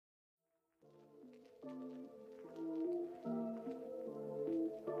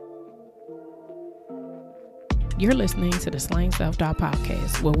You're listening to the Slaying Self-Doubt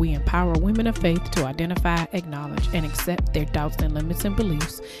podcast, where we empower women of faith to identify, acknowledge, and accept their doubts and limits and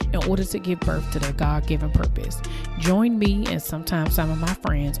beliefs in order to give birth to their God-given purpose. Join me and sometimes some of my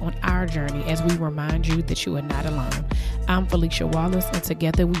friends on our journey as we remind you that you are not alone. I'm Felicia Wallace, and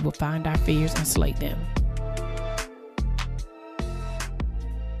together we will find our fears and slay them.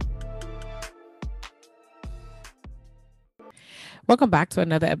 Welcome back to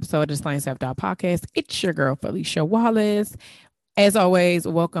another episode of the Slaying Self-Doubt podcast. It's your girl, Felicia Wallace. As always,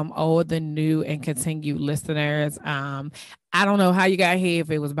 welcome all the new and continued listeners. I don't know how you got here,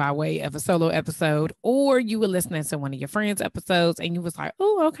 if it was by way of a solo episode or you were listening to one of your friends' episodes and you was like,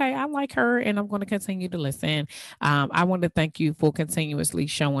 oh, okay, I like her and I'm going to continue to listen. I want to thank you for continuously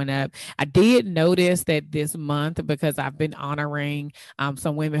showing up. I did notice that this month, because I've been honoring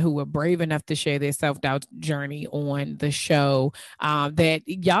some women who were brave enough to share their self-doubt journey on the show, that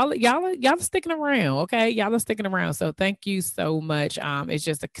y'all are sticking around. Okay. Y'all are sticking around. So thank you so much. It's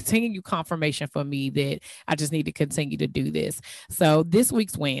just a continued confirmation for me that I just need to continue to do this. So this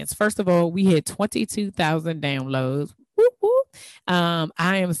week's wins. First of all, we had 22,000 downloads. Whoop, whoop.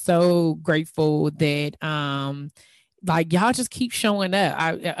 I am so grateful that y'all just keep showing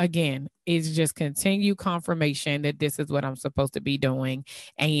up. Again, it's just continued confirmation that this is what I'm supposed to be doing.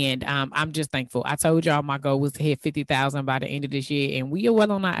 And I'm just thankful. I told y'all my goal was to hit 50,000 by the end of this year. And we are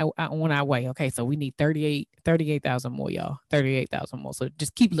well on our way. Okay. So we need 38,000 more, y'all. 38,000 more. So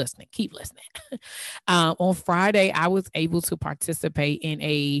just keep listening. Keep listening. On Friday, I was able to participate in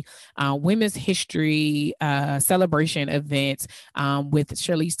a women's history celebration event with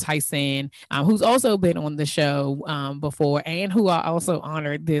Charlize Tyson, who's also been on the show before and who I also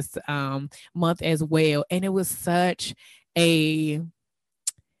honored this month as well. And it was such it's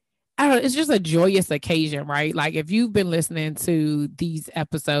just a joyous occasion, right? Like if you've been listening to these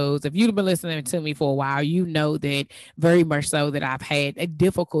episodes, if you've been listening to me for a while, you know that very much so that I've had a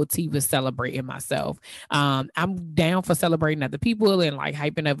difficulty with celebrating myself. I'm down for celebrating other people and like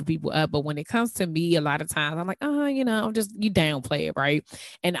hyping other people up. But when it comes to me, a lot of times I'm like, I'm just, you downplay it, right?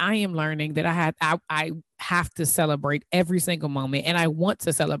 And I am learning that I have to celebrate every single moment, and I want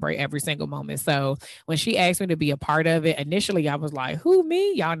to celebrate every single moment. So when she asked me to be a part of it, initially I was like, who,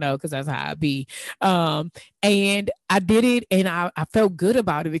 me? Y'all know, because that's how I be. And I did it, and I felt good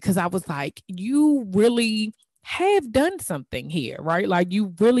about it because I was like, you really have done something here, right? Like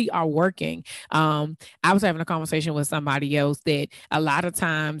you really are working. I was having a conversation with somebody else that a lot of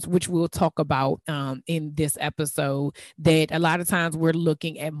times, which we'll talk about in this episode, that a lot of times we're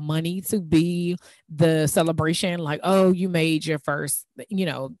looking at money to be the celebration. Like, oh, you made your first,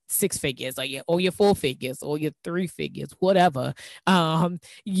 6 figures or your 4 figures or your 3 figures, whatever.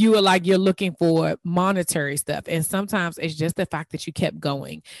 You're looking for monetary stuff. And sometimes it's just the fact that you kept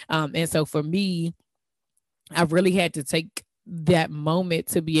going. And so for me, I really had to take that moment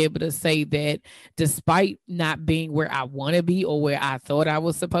to be able to say that despite not being where I want to be or where I thought I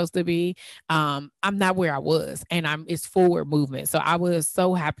was supposed to be, I'm not where I was, and it's forward movement. So I was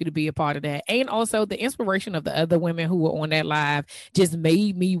so happy to be a part of that. And also the inspiration of the other women who were on that live just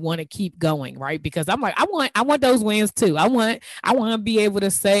made me want to keep going, right? Because I'm like, I want those wins too. I want to be able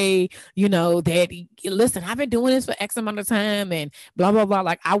to say, that, listen, I've been doing this for X amount of time and blah, blah, blah.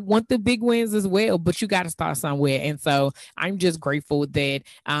 Like I want the big wins as well, but you got to start somewhere. And so I'm just grateful that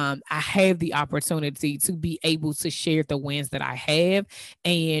I have the opportunity to be able to share the wins that I have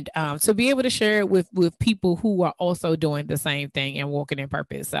and to be able to share it with people who are also doing the same thing and walking in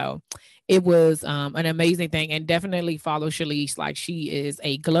purpose. So it was an amazing thing, and definitely follow Charlize. Like she is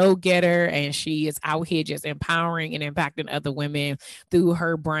a glow getter and she is out here just empowering and impacting other women through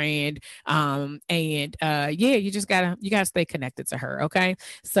her brand. You gotta stay connected to her. Okay.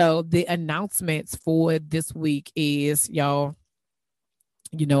 So the announcements for this week is, y'all,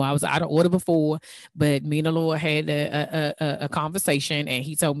 I was out of order before, but me and the Lord had a conversation and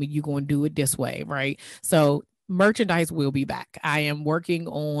he told me you're going to do it this way. Right. So merchandise will be back. I am working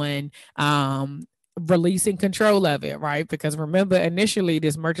on releasing control of it, right? Because remember, initially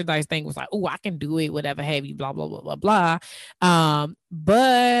this merchandise thing was like, oh, I can do it, whatever have you, blah, blah, blah, blah, blah.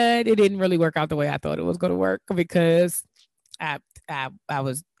 But it didn't really work out the way I thought it was going to work because I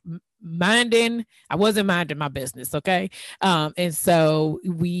was I wasn't minding my business. Okay. And so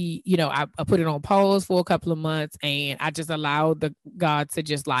I put it on pause for a couple of months and I just allowed God to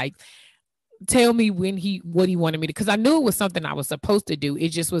just like tell me what he wanted me to, because I knew it was something I was supposed to do. It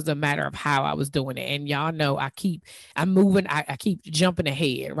just was a matter of how I was doing it. And y'all know I'm moving, I keep jumping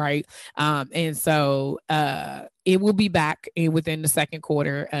ahead, right? And so it will be back within the second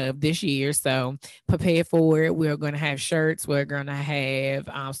quarter of this year. So prepare for it. We're going to have shirts. We're going to have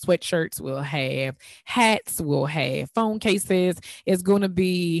sweatshirts. We'll have hats. We'll have phone cases. It's going to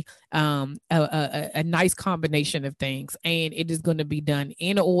be a nice combination of things. And it is going to be done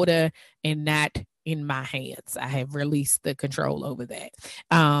in order and not in my hands. I have released the control over that.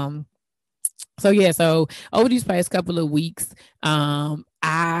 So over these past couple of weeks,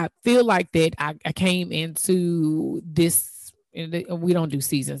 I feel like that I came into this. We don't do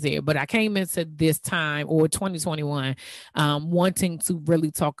seasons here, but I came into this time or 2021 wanting to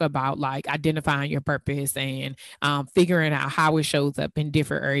really talk about like identifying your purpose and figuring out how it shows up in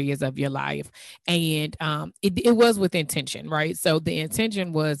different areas of your life. And it was with intention, right? So the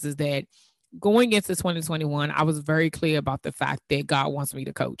intention is that going into 2021, I was very clear about the fact that God wants me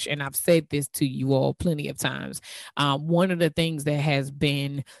to coach. And I've said this to you all plenty of times. One of the things that has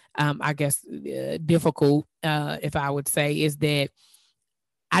been, I guess, difficult, if I would say, is that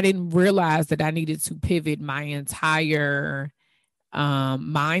I didn't realize that I needed to pivot my entire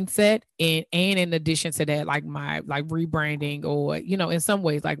mindset, and in addition to that, like my rebranding, or in some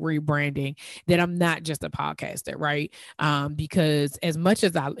ways like rebranding, that I'm not just a podcaster, right? Because as much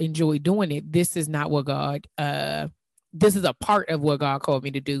as I enjoy doing it, this is not what God this is a part of what God called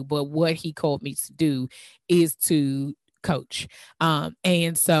me to do, but what he called me to do is to coach.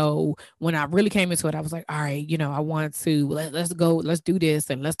 And so when I really came into it, I was like, all right, I want to let's go, let's do this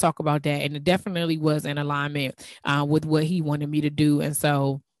and let's talk about that. And it definitely was in alignment with what he wanted me to do. And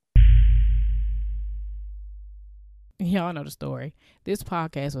so y'all know the story. This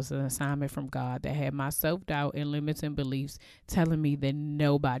podcast was an assignment from God that had my self-doubt and limiting beliefs telling me that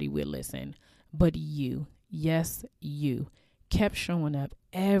nobody would listen. But you, yes, you, kept showing up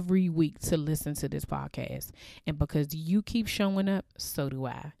every week to listen to this podcast. And because you keep showing up, so do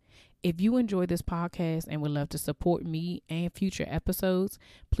I. If you enjoy this podcast and would love to support me and future episodes,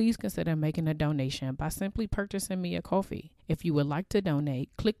 please consider making a donation by simply purchasing me a coffee. If you would like to donate,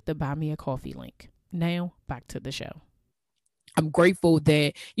 click the Buy Me a Coffee link. Now, back to the show. I'm grateful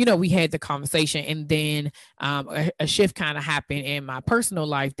that, we had the conversation, and then a shift kind of happened in my personal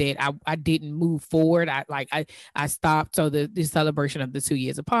life that I didn't move forward. I stopped. So the celebration of the 2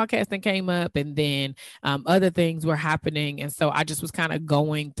 years of podcasting came up, and then other things were happening. And so I just was kind of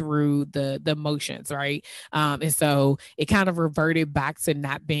going through the motions, right? And so it kind of reverted back to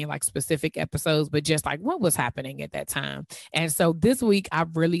not being like specific episodes, but just like what was happening at that time. And so this week I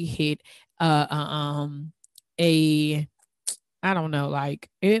really hit I don't know, like,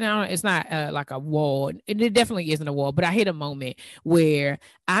 it's not like a wall. It definitely isn't a wall, but I hit a moment where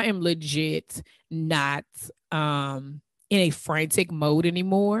I am legit not in a frantic mode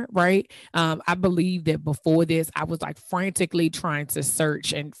anymore, right? I believe that before this, I was like frantically trying to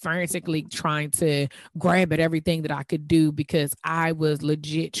search and frantically trying to grab at everything that I could do because I was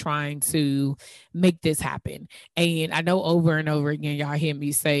legit trying to make this happen. And I know over and over again, y'all hear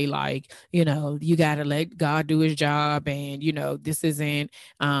me say like, you got to let God do his job. And, this isn't,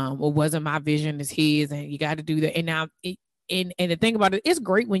 what wasn't my vision is his, and you got to do that. And now, and the thing about it, it's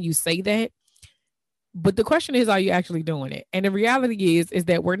great when you say that, but the question is, are you actually doing it? And the reality is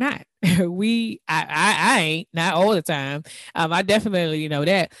that we're not. I ain't, not all the time. I definitely know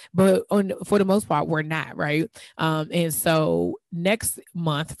that, but for the most part, we're not, right? And so next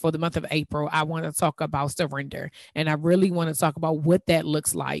month, for the month of April, I want to talk about surrender, and I really want to talk about what that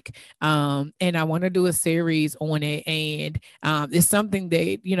looks like. And I want to do a series on it, and it's something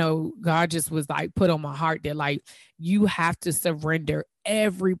that God just was like put on my heart that like you have to surrender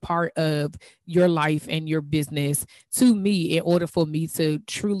every part of your life and your business to me in order for me to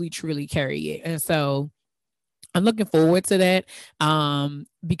truly carry it. And so I'm looking forward to that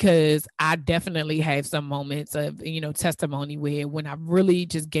because I definitely have some moments of, testimony where when I really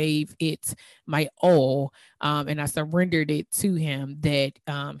just gave it my all and I surrendered it to him, that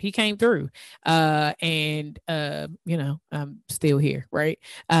he came through and, I'm still here. Right.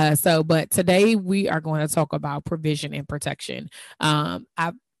 But today we are going to talk about provision and protection.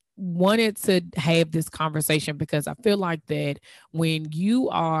 I wanted to have this conversation because I feel like that when you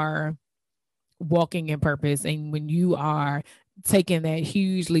are walking in purpose and when you are taking that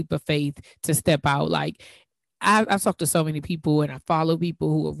huge leap of faith to step out, like I've talked to so many people and I follow people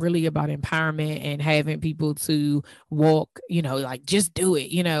who are really about empowerment and having people to walk, like just do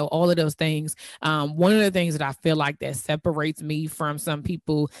it, all of those things. One of the things that I feel like that separates me from some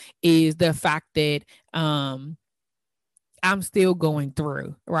people is the fact that I'm still going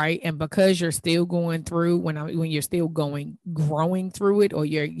through, right? And because you're still going through, when you're still growing through it, or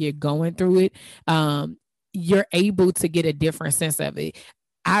you're going through it, you're able to get a different sense of it.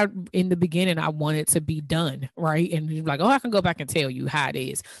 in the beginning, I wanted to be done, right? And you're like, oh, I can go back and tell you how it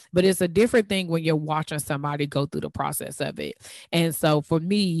is. But it's a different thing when you're watching somebody go through the process of it. And so for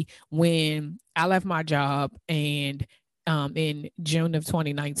me, when I left my job and in June of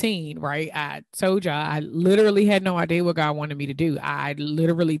 2019, right? I told y'all I literally had no idea what God wanted me to do. I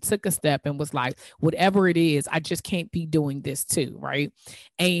literally took a step and was like, whatever it is, I just can't be doing this too, right?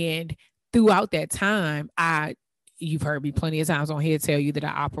 And throughout that time, you've heard me plenty of times on here tell you that I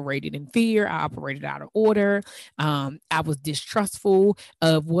operated in fear. I operated out of order. I was distrustful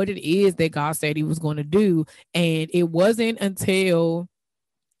of what it is that God said he was going to do. And it wasn't until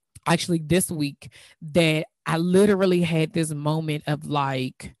actually this week that I literally had this moment of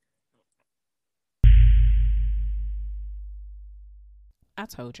like, I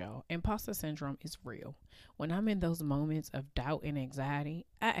told y'all, imposter syndrome is real. When I'm in those moments of doubt and anxiety,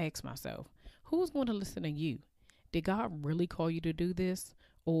 I ask myself, who's going to listen to you? Did God really call you to do this?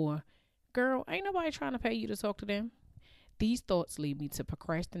 Or, girl, ain't nobody trying to pay you to talk to them? These thoughts lead me to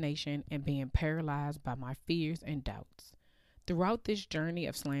procrastination and being paralyzed by my fears and doubts. Throughout this journey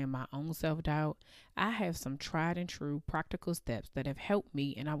of slaying my own self doubt, I have some tried and true practical steps that have helped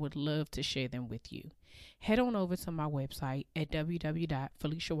me, and I would love to share them with you. Head on over to my website at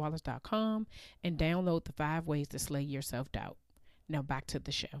www.feliciawallace.com and download the 5 ways to slay your self doubt. Now back to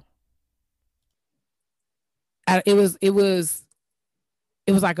the show. It was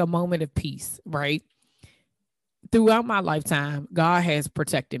like a moment of peace, right? Throughout my lifetime, God has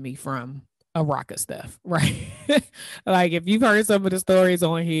protected me from a rock of stuff, right? Like if you've heard some of the stories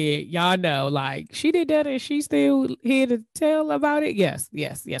on here, y'all know like she did that and she's still here to tell about it. Yes,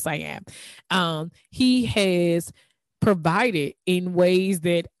 I am. He has provided in ways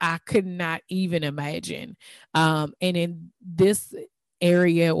that I could not even imagine. And in this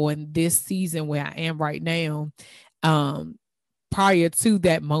area or in this season where I am right now, prior to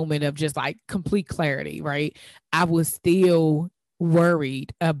that moment of just like complete clarity, right? I was still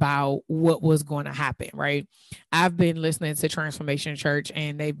worried about what was going to happen, right? I've been listening to Transformation Church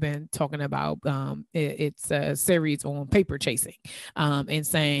and they've been talking about it's a series on paper chasing, and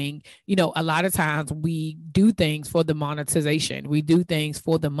saying, you know, a lot of times we do things for the monetization, we do things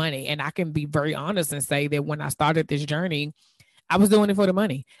for the money. And I can be very honest and say that when I started this journey, I was doing it for the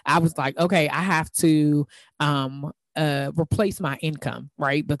money. I was like, okay, I have to replace my income,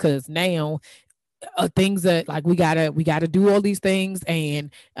 right? Because now things that like we gotta do all these things,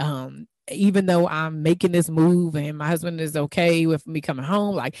 and even though I'm making this move and my husband is okay with me coming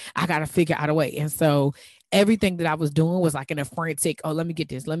home, like I gotta figure out a way. And so everything that I was doing was like in a frantic, oh, let me get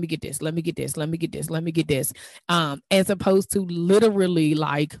this, let me get this, let me get this, let me get this, let me get this, as opposed to literally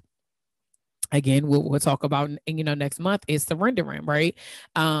like, again, we'll talk about, you know, next month is surrendering, right?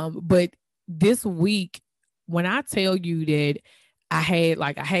 But this week, when I tell you that I had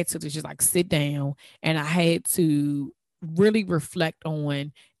to just like sit down and I had to really reflect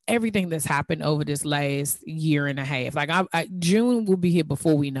on everything that's happened over this last year and a half. Like June will be here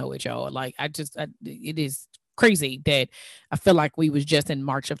before we know it, y'all. Like it is crazy that I feel like we was just in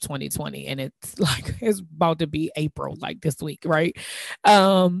March of 2020 and it's like it's about to be April like this week, right?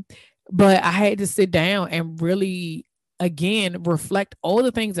 But I had to sit down and really again reflect all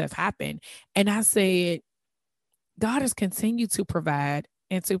the things that have happened. And I said, God has continued to provide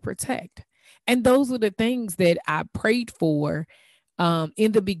and to protect. And those are the things that I prayed for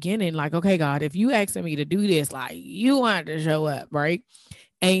in the beginning. Like, okay, God, if you asking me to do this, like you want to show up, right?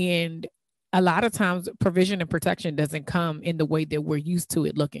 And a lot of times provision and protection doesn't come in the way that we're used to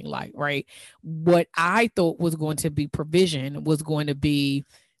it looking like, right? What I thought was going to be provision was going to be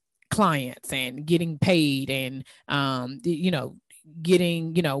clients and getting paid and, you know,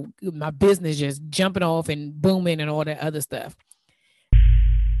 getting, you know, my business just jumping off and booming and all that other stuff.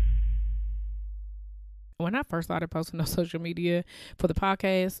 When I first started posting on social media for the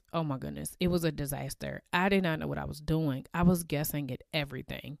podcast, oh my goodness, it was a disaster. I did not know what I was doing. I was guessing at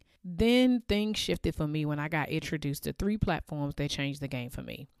everything. Then things shifted for me when I got introduced to 3 platforms that changed the game for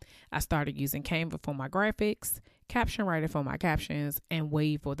me. I started using Canva for my graphics, Caption Writer for my captions, and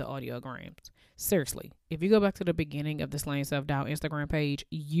Wave for the audiograms. Seriously, if you go back to the beginning of the Slaying Self-Doubt Instagram page,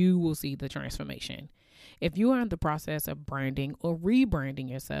 you will see the transformation. If you are in the process of branding or rebranding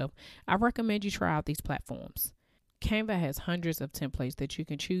yourself, I recommend you try out these platforms. Canva has hundreds of templates that you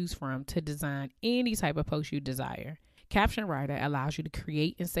can choose from to design any type of post you desire. Caption Writer allows you to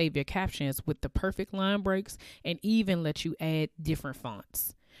create and save your captions with the perfect line breaks and even lets you add different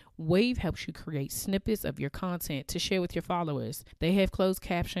fonts. Wave helps you create snippets of your content to share with your followers. They have closed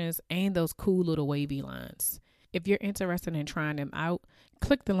captions and those cool little wavy lines. If you're interested in trying them out,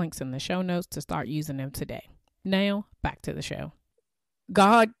 click the links in the show notes to start using them today. Now, back to the show.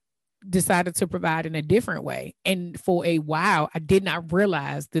 God decided to provide in a different way. And for a while, I did not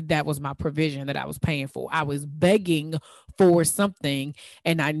realize that that was my provision that I was paying for. I was begging for something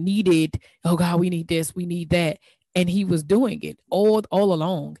and I needed, oh God, we need this, we need that. And he was doing it all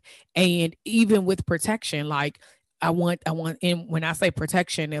along. And even with protection, like and when I say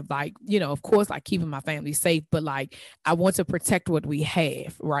protection of like, of course, like keeping my family safe, but like I want to protect what we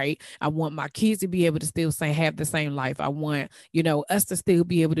have, right? I want my kids to be able to still have the same life. I want, us to still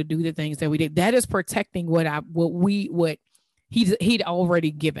be able to do the things that we did. That is protecting what he'd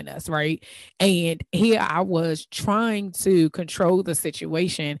already given us, right? And here I was trying to control the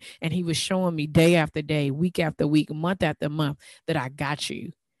situation, and he was showing me day after day, week after week, month after month, that I got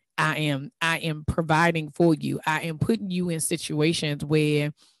you. I am providing for you. I am putting you in situations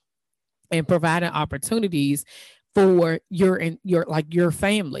where and providing opportunities for your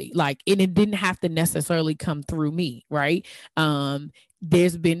family. Like, and it didn't have to necessarily come through me, right?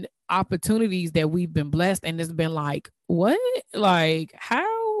 There's been opportunities that we've been blessed, and it's been like, what? Like,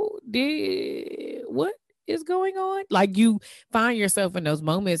 what is going on? Like, you find yourself in those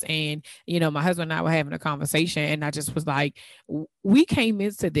moments. And my husband and I were having a conversation, and I just was like, we came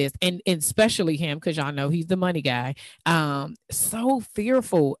into this, and especially him, because y'all know he's the money guy, so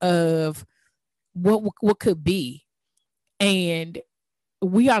fearful of what could be. And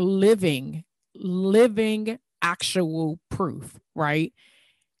we are living actual proof, right?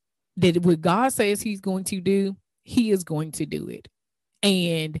 That what God says he's going to do, he is going to do it.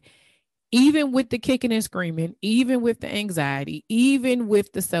 And even with the kicking and screaming, even with the anxiety, even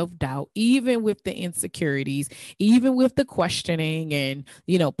with the self-doubt, even with the insecurities, even with the questioning and,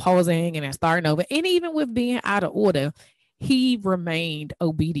 pausing and then starting over, and even with being out of order, he remained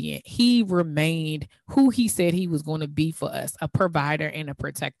obedient. He remained who he said he was going to be for us, a provider and a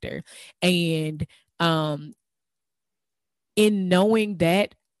protector. And in knowing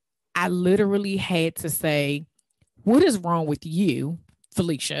that, I literally had to say, what is wrong with you,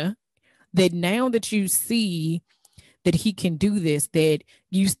 Felicia, that now that you see that he can do this, that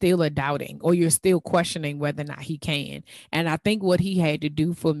you still are doubting or you're still questioning whether or not he can. And I think what he had to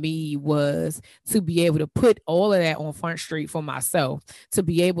do for me was to be able to put all of that on Front Street for myself, to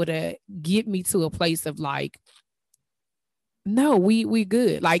be able to get me to a place of like, no, we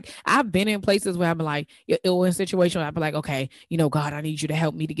good. Like, I've been in places where I'm like, or in situations where I'd be like, okay, God, I need you to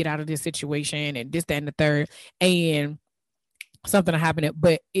help me to get out of this situation and this, that, and the third. And something will happen,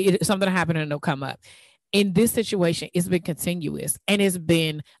 something will happen and it'll come up. In this situation, it's been continuous and it's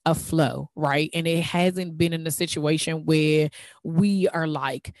been a flow, right? And it hasn't been in a situation where we are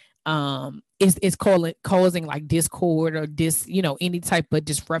like, it's causing like discord or any type of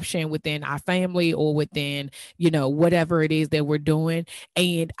disruption within our family or within, whatever it is that we're doing.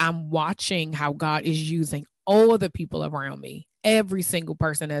 And I'm watching how God is using all the people around me, every single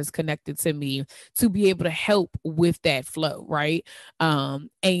person that's connected to me, to be able to help with that flow, right?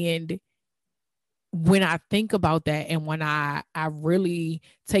 And when I think about that, and when I really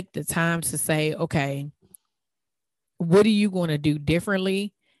take the time to say, okay, what are you going to do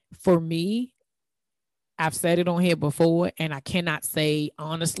differently? For me, I've said it on here before, and I cannot say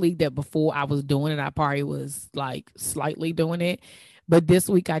honestly that before I was doing it, I probably was like slightly doing it. But this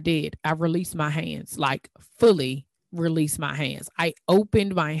week I did. I released my hands, like fully release my hands. I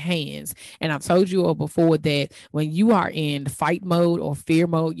opened my hands, and I've told you all before that when you are in fight mode or fear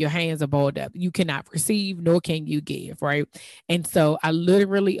mode, your hands are balled up. You cannot receive, nor can you give, right? And so I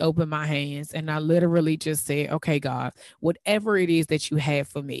literally opened my hands, and I literally just said, okay, God, whatever it is that you have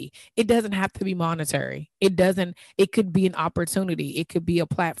for me, it doesn't have to be monetary. It could be an opportunity. It could be a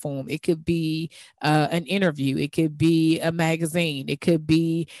platform. It could be an interview. It could be a magazine. It could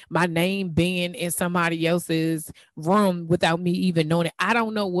be my name being in somebody else's room without me even knowing it. I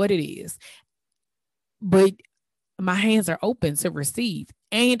don't know what it is, but my hands are open to receive.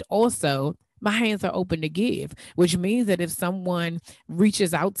 And also my hands are open to give, which means that if someone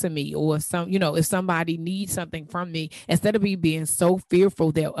reaches out to me, or if somebody needs something from me, instead of me being so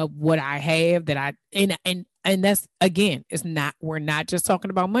fearful of what I have, and that's, again, we're not just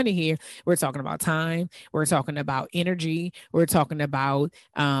talking about money here. We're talking about time. We're talking about energy. We're talking about,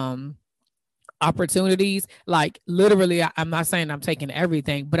 opportunities. Like, literally, I'm not saying I'm taking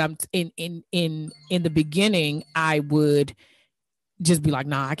everything, but I'm in the beginning, I would just be like,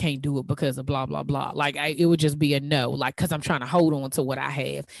 nah, I can't do it because of blah, blah, blah. Like, it would just be a no, like, because I'm trying to hold on to what I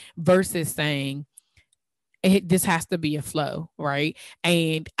have, versus saying, this has to be a flow, right?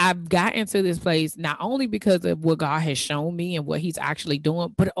 And I've gotten to this place not only because of what God has shown me and what he's actually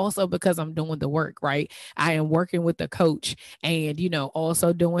doing, but also because I'm doing the work, right? I am working with a coach and,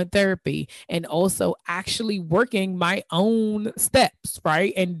 also doing therapy and also actually working my own steps,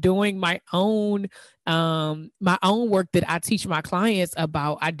 right? And doing my own work that I teach my clients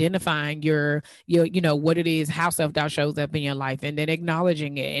about identifying your what it is, how self-doubt shows up in your life, and then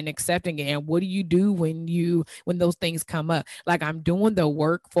acknowledging it and accepting it. And what do you do when those things come up? Like, I'm doing the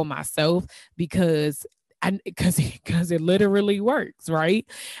work for myself because because it literally works, right?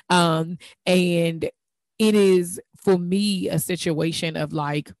 And it is for me a situation of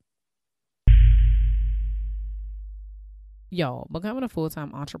like, y'all, becoming a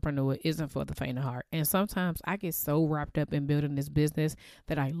full-time entrepreneur isn't for the faint of heart. And sometimes I get so wrapped up in building this business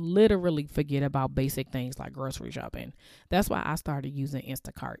that I literally forget about basic things like grocery shopping. That's why I started using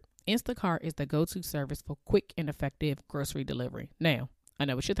Instacart. Instacart is the go-to service for quick and effective grocery delivery. Now, I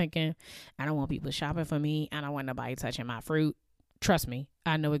know what you're thinking. I don't want people shopping for me. I don't want nobody touching my fruit. Trust me,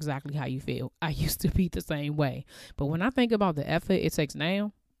 I know exactly how you feel. I used to be the same way. But when I think about the effort it takes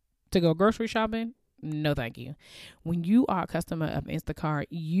now to go grocery shopping, no, thank you. When you are a customer of Instacart,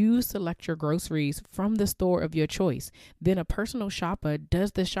 you select your groceries from the store of your choice. Then a personal shopper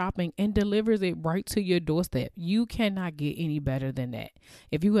does the shopping and delivers it right to your doorstep. You cannot get any better than that.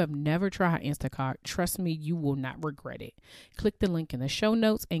 If you have never tried Instacart, trust me, you will not regret it. Click the link in the show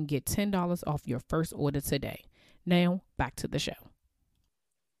notes and get $10 off your first order today. Now, back to the show.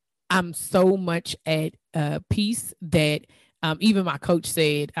 I'm so much at peace that even my coach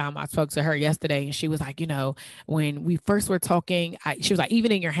said, I spoke to her yesterday and she was like, when we first were talking, she was like,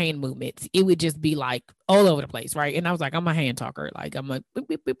 even in your hand movements, it would just be like all over the place. Right. And I was like, I'm a hand talker. Like I'm a beep,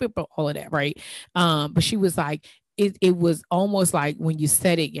 beep, beep, beep, all of that. Right. But she was like, it was almost like when you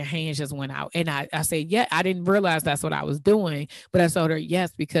said it, your hands just went out. And I said, yeah, I didn't realize that's what I was doing. But I told her,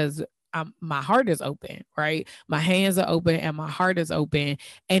 yes, because my heart is open, right? My hands are open and my heart is open.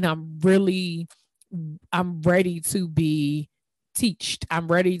 And I'm ready to be teached. I'm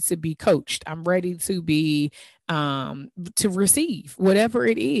ready to be coached. I'm ready to be to receive whatever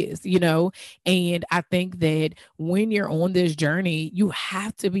it is, And I think that when you're on this journey, you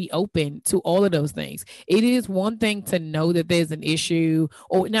have to be open to all of those things. It is one thing to know that there's an issue,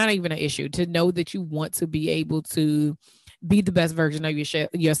 or not even an issue, to know that you want to be able to be the best version of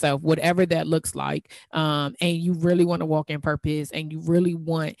yourself, whatever that looks like. And you really want to walk in purpose and you really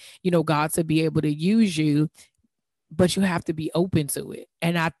want, God to be able to use you, but you have to be open to it.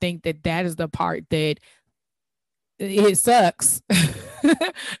 And I think that is the part that it sucks,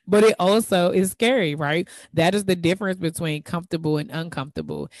 but it also is scary, right? That is the difference between comfortable and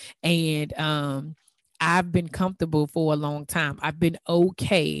uncomfortable. And I've been comfortable for a long time. I've been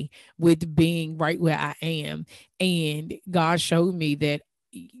okay with being right where I am. And God showed me that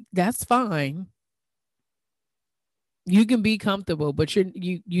that's fine. You can be comfortable, but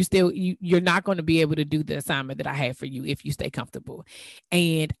you're not going to be able to do the assignment that I have for you if you stay comfortable.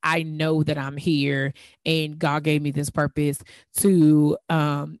 And I know that I'm here and God gave me this purpose to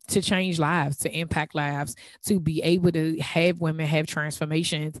change lives, to impact lives, to be able to have women have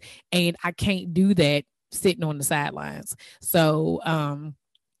transformations. And I can't do that sitting on the sidelines. So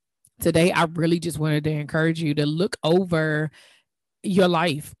today I really just wanted to encourage you to look over your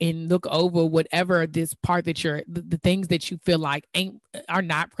life and look over whatever this part that the things that you feel like are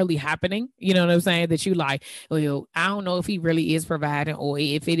not really happening. You know what I'm saying? That you like, well, I don't know if he really is providing or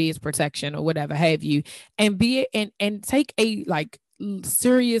if it is protection or whatever have you, and be it and take a like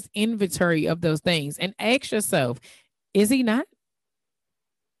serious inventory of those things and ask yourself, is he not?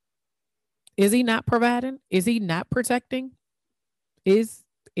 Is he not providing? Is he not protecting? Is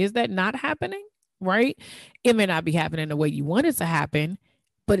that not happening? Right? It may not be happening the way you want it to happen,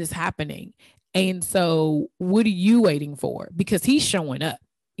 but it's happening. And so what are you waiting for? Because he's showing up.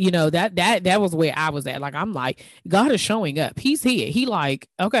 That was where I was at. Like, I'm like, God is showing up. He's here. He like,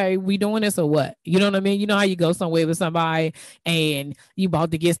 okay, we doing this or what? You know what I mean? You know how you go somewhere with somebody and you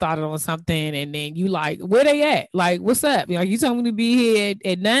about to get started on something and then you like, where they at? Like, what's up? Like, you told me to be here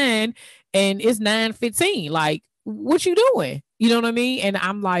at 9 and it's 9:15. Like, what you doing? You know what I mean? And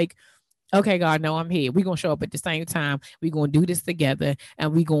I'm like, okay, God, no, I'm here. We're gonna show up at the same time. We're gonna do this together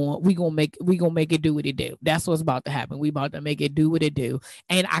and we gonna make it do what it do. That's what's about to happen. We about to make it do what it do.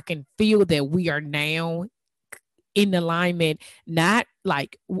 And I can feel that we are now in alignment, not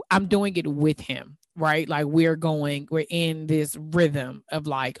like I'm doing it with him, right? Like we're in this rhythm of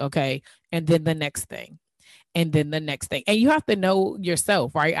like, okay, and then the next thing. And then the next thing. And you have to know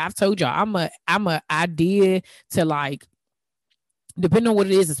yourself, right? I've told y'all I'm a idea to like depending on what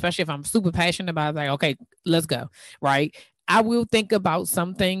it is, especially if I'm super passionate about it, like, okay, let's go. Right. I will think about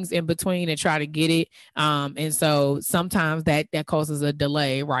some things in between and try to get it. And so sometimes that causes a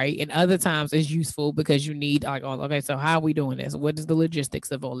delay, right? And other times it's useful because you need like, oh, okay, so how are we doing this? What is the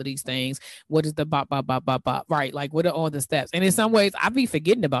logistics of all of these things? What is the bop, right? Like, what are all the steps? And in some ways, I be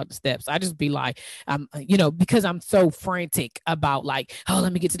forgetting about the steps. I just be like, because I'm so frantic about like, oh,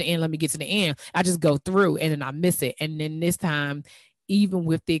 let me get to the end, let me get to the end. I just go through and then I miss it. And then this time, even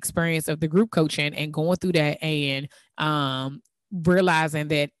with the experience of the group coaching and going through that and realizing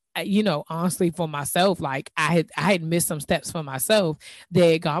that honestly for myself, like I had missed some steps for myself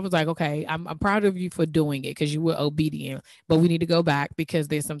that God was like, okay, I'm proud of you for doing it because you were obedient, but we need to go back because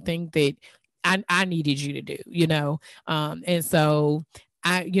there's some things that I needed you to do, and so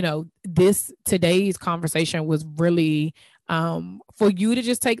this today's conversation was really for you to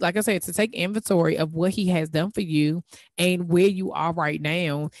just take, like I said, to take inventory of what he has done for you and where you are right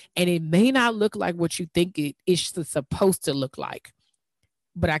now. And it may not look like what you think it is supposed to look like,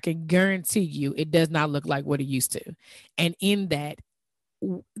 but I can guarantee you it does not look like what it used to. And in that,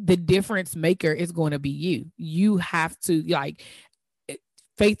 the difference maker is going to be you. You have to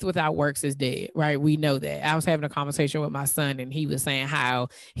faith without works is dead, right? We know that. I was having a conversation with my son and he was saying how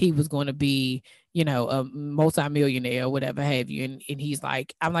he was going to be, a multimillionaire or whatever have you. And he's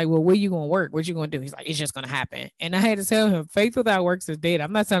like, I'm like, well, where you going to work? What you going to do? He's like, it's just going to happen. And I had to tell him faith without works is dead.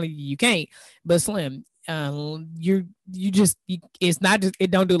 I'm not telling you can't, but Slim, it's not just,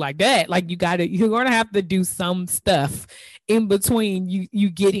 it don't do like that. Like you're going to have to do some stuff in between you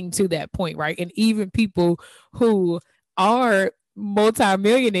getting to that point. Right. And even people who are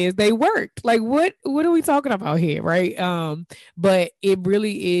multi-millionaires, they worked. Like what are we talking about here? Right. But it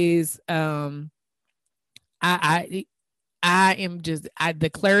really is, I am just the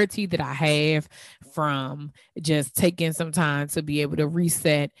clarity that I have from just taking some time to be able to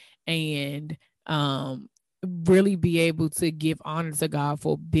reset and really be able to give honor to God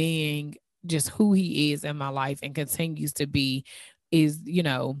for being just who he is in my life and continues to be is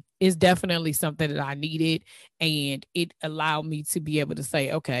definitely something that I needed. And it allowed me to be able to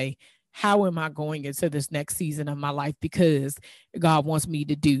say, okay, how am I going into this next season of my life? Because God wants me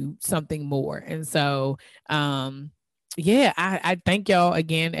to do something more. And so, I thank y'all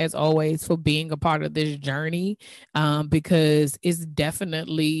again, as always, for being a part of this journey, because it's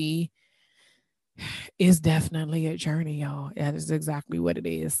definitely a journey, y'all. That is exactly what it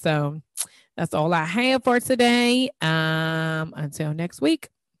is. So that's all I have for today. Until next week,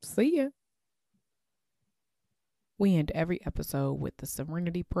 see ya. We end every episode with the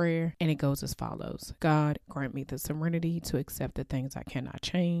serenity prayer, and it goes as follows. God, grant me the serenity to accept the things I cannot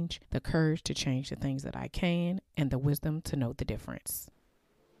change, the courage to change the things that I can, and the wisdom to know the difference.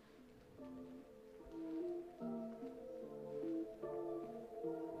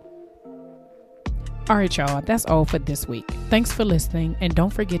 All right, y'all, that's all for this week. Thanks for listening, and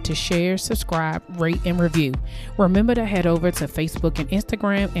don't forget to share, subscribe, rate, and review. Remember to head over to Facebook and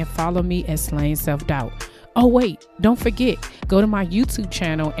Instagram and follow me at Slaying Self-Doubt. Oh, wait, don't forget, go to my YouTube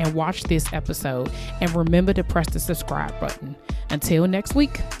channel and watch this episode, and remember to press the subscribe button. Until next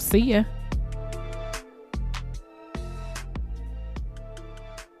week, see ya.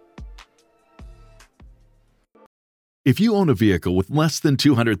 If you own a vehicle with less than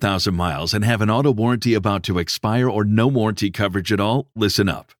 200,000 miles and have an auto warranty about to expire or no warranty coverage at all, listen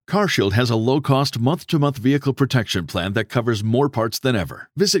up. CarShield has a low-cost month-to-month vehicle protection plan that covers more parts than ever.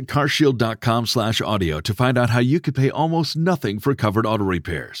 Visit carshield.com/audio to find out how you could pay almost nothing for covered auto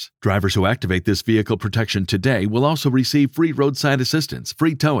repairs. Drivers who activate this vehicle protection today will also receive free roadside assistance,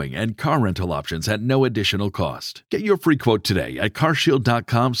 free towing, and car rental options at no additional cost. Get your free quote today at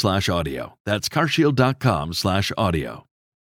carshield.com/audio. That's carshield.com/audio.